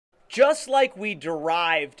Just like we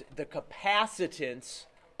derived the capacitance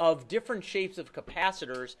of different shapes of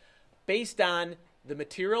capacitors based on the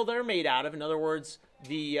material they're made out of, in other words,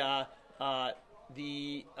 the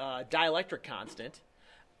dielectric constant,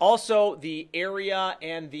 also the area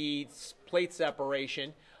and the plate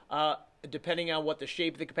separation, depending on what the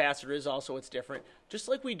shape of the capacitor is, also it's different. Just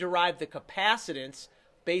like we derived the capacitance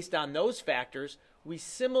based on those factors, we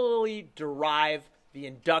similarly derive the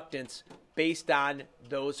inductance based on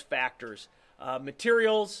those factors,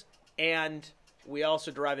 materials, and we also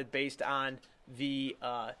derive it based on the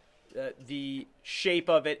shape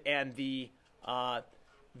of it and the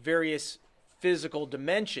various physical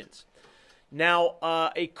dimensions. Now,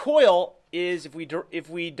 a coil is, if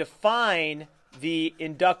we define the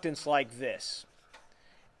inductance like this,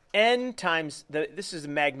 N times, this is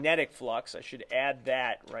magnetic flux. I should add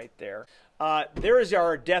that right there. There is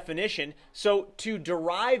our definition. So to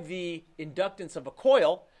derive the inductance of a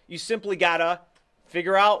coil, you simply got to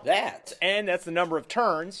figure out that. N, that's the number of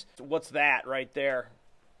turns. What's that right there?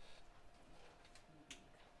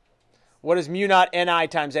 What is mu naught Ni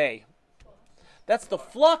times A? That's the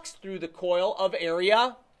flux through the coil of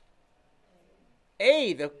area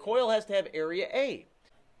A. The coil has to have area A.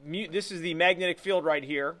 This is the magnetic field right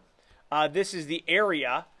here. This is the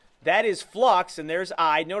area. That is flux, and there's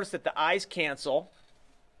I. Notice that the I's cancel,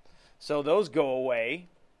 so those go away.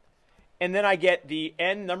 And then I get the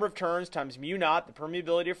N, number of turns, times mu naught, the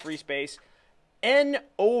permeability of free space, N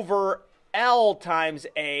over L times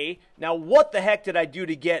A. Now, what the heck did I do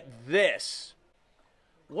to get this?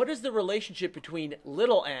 What is the relationship between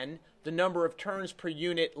little n, the number of turns per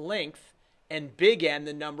unit length, and big N,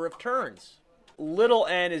 the number of turns? Little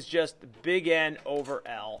n is just big N over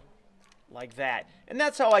L, like that. And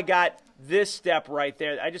that's how I got this step right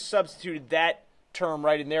there. I just substituted that term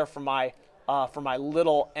right in there for my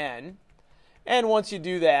little n. And once you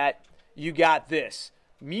do that, you got this.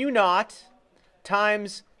 Mu naught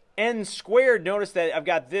times n squared. Notice that I've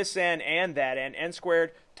got this n and that n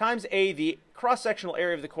squared, times A, the cross-sectional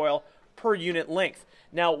area of the coil per unit length.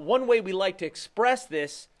 Now, one way we like to express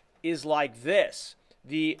this is like this.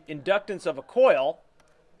 The inductance of a coil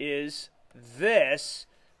is this,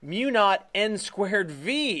 mu naught n squared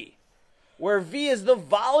V, where V is the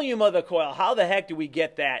volume of the coil. How the heck do we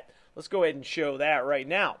get that? Let's go ahead and show that right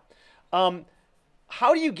now.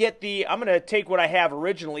 How do you get the, I'm going to take what I have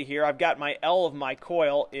originally here. I've got my L of my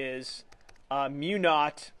coil is mu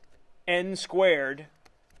naught n squared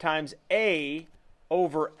times A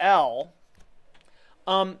over L.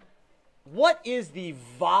 What is the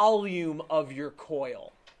volume of your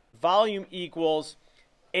coil? Volume equals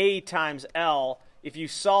A times L. If you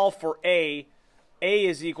solve for A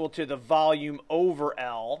is equal to the volume over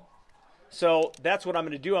L. So that's what I'm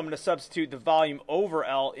going to do. I'm going to substitute the volume over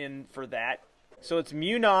L in for that. So it's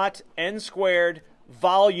mu naught n squared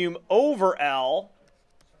volume over L.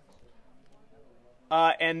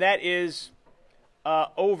 And that is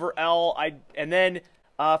over L. And then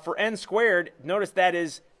for n squared, notice that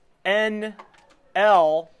is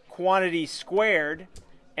NL quantity squared.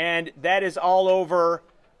 And that is all over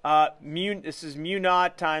this is mu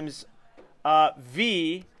naught times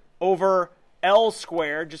V over L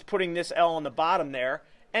squared, just putting this L on the bottom there.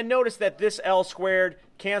 And notice that this L squared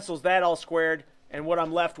cancels that L squared, and what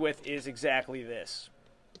I'm left with is exactly this.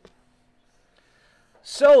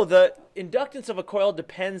 So the inductance of a coil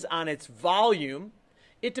depends on its volume.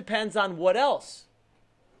 It depends on what else?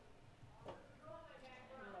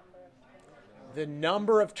 The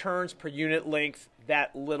number of turns per unit length,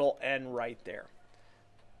 that little n right there.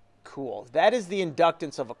 Cool. That is the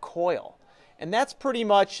inductance of a coil. And that's pretty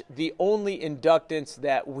much the only inductance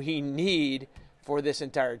that we need for this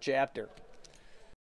entire chapter.